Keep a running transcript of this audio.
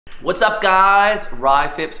What's up guys?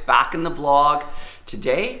 RyFips back in the vlog.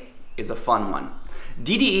 Today is a fun one.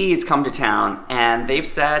 DDE has come to town and they've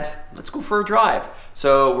said, let's go for a drive.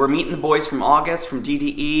 So we're meeting the boys from August, from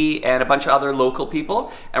DDE, and a bunch of other local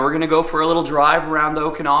people, and we're gonna go for a little drive around the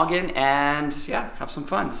Okanagan and yeah, have some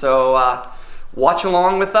fun. So watch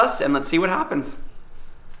along with us and let's see what happens.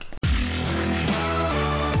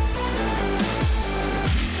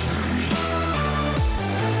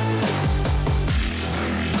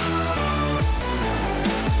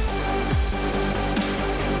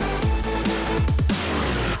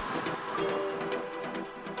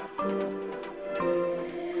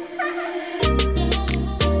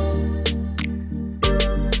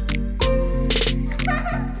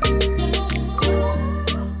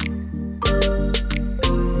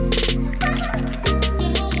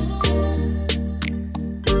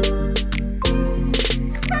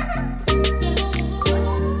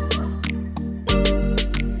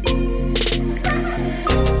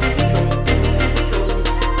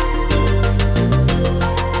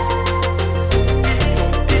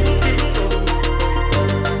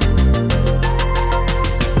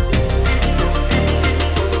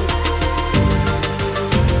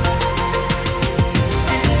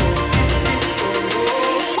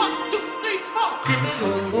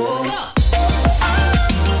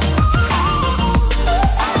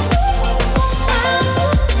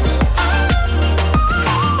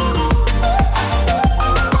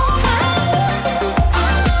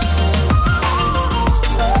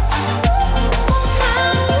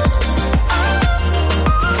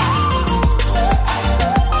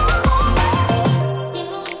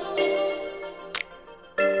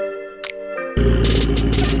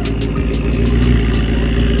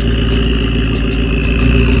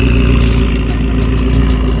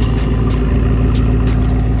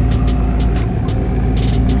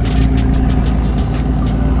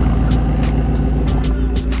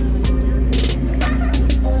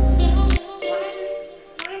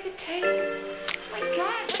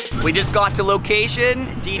 We just got to location.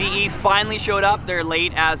 DDE finally showed up. They're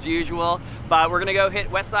late as usual, but we're gonna go hit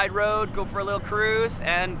West Side Road, go for a little cruise,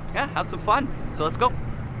 and yeah, have some fun. So let's go.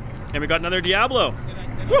 And we got another Diablo.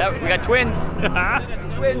 Yeah, we got twins.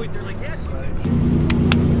 Twins.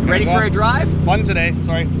 Ready for a drive? Fun today,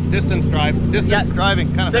 sorry. Distance drive. Distance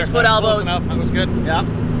driving. Kind of 6 foot elbows. That was good. Yeah.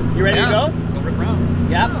 You ready to go? Go rip around.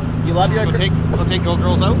 Yeah. You love your... We'll take those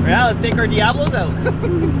girls out. Yeah, let's take our Diablos out.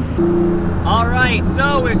 All right,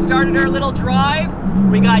 so we've started our little drive.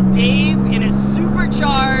 We got Dave in a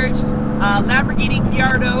supercharged Lamborghini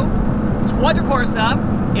Gallardo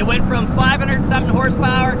Quadricorsa. It went from 507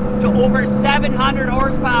 horsepower to over 700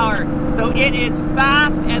 horsepower. So it is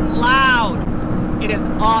fast and loud. It is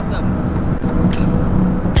awesome.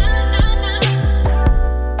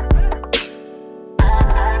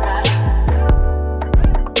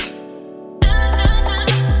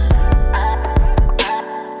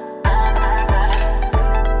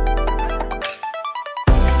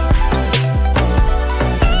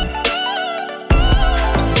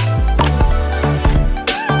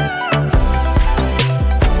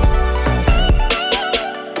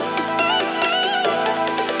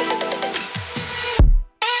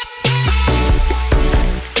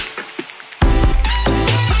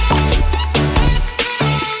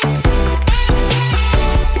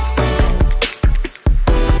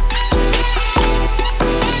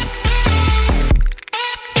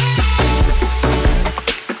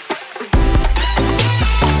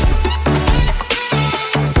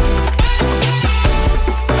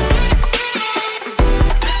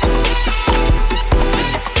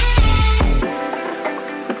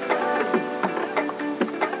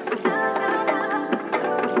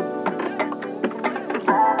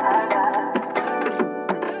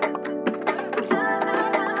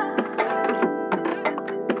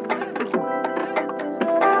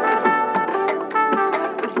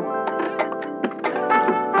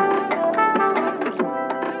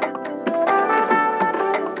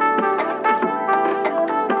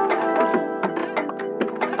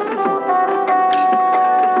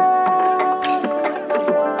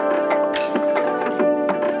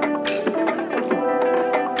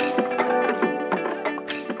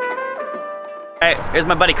 Hey, here's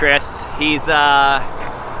my buddy Chris. He's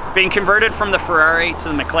been converted from the Ferrari to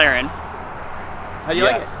the McLaren. How do you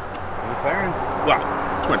like it? McLaren's,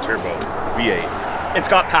 well, twin turbo, V8. It's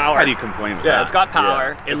got power. How do you complain with that? Yeah, it's got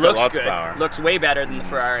power. Yeah. It looks lots good. Of power. Looks way better than the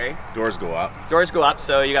Ferrari. Doors go up. Doors go up,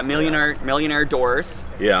 so you got millionaire doors.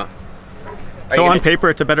 Yeah. So on paper,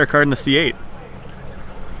 it's a better car than the C8.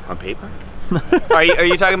 On paper? Are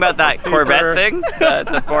you talking about that Corvette thing?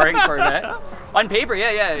 The boring Corvette? On paper,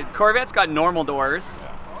 yeah. Corvette's got normal doors.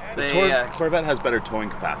 Corvette has better towing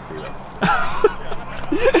capacity though.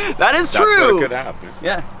 That is That's true. what it could have.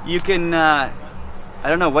 Yeah, you can, I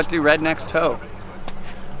don't know, what do rednecks tow?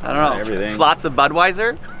 I don't know. Everything. Lots of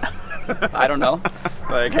Budweiser? I don't know.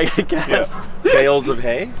 Like, I guess. Yeah. Bales of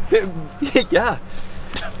hay? Yeah.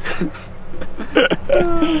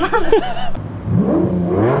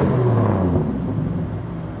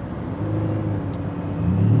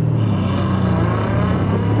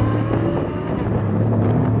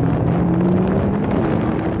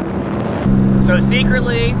 So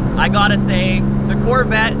secretly, I gotta say, the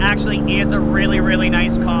Corvette actually is a really, really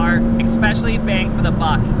nice car, especially bang for the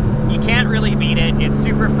buck. You can't really beat it. It's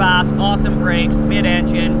super fast, awesome brakes,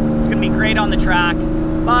 mid-engine. It's gonna be great on the track,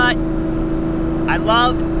 but I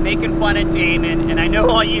love making fun of Damon, and I know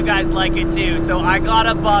all you guys like it too, so I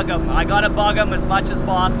gotta bug him. I gotta bug him as much as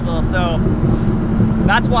possible, so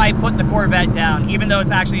that's why I put the Corvette down, even though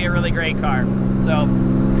it's actually a really great car. So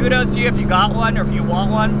kudos to you if you got one or if you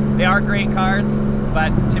want one. They are great cars, but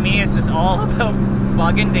to me it's just all about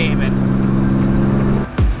bugging Damon.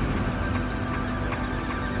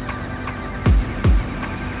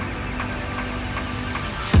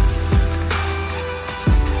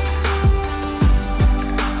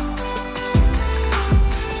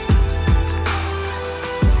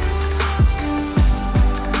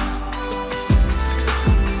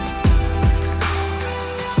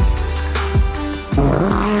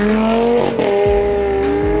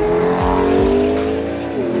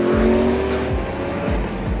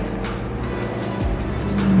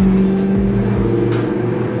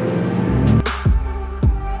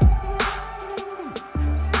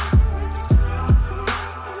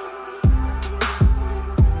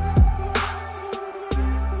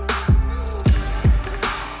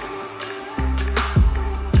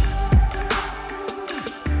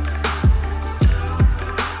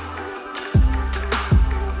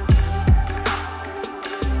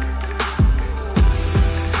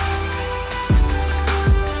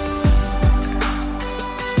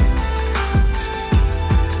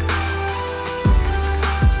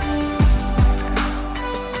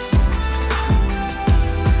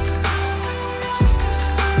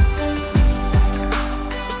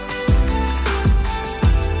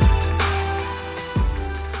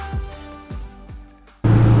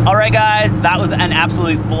 Alright guys, that was an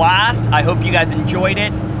absolute blast. I hope you guys enjoyed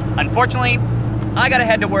it. Unfortunately, I gotta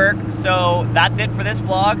head to work, so that's it for this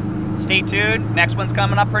vlog. Stay tuned, next one's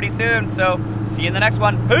coming up pretty soon, so see you in the next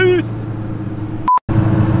one. Peace!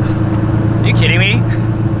 Are you kidding me?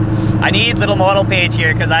 I need little model page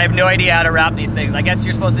here because I have no idea how to wrap these things. I guess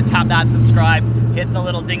you're supposed to tap that subscribe, hit the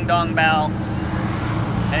little ding dong bell.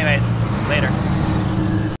 Anyways, later.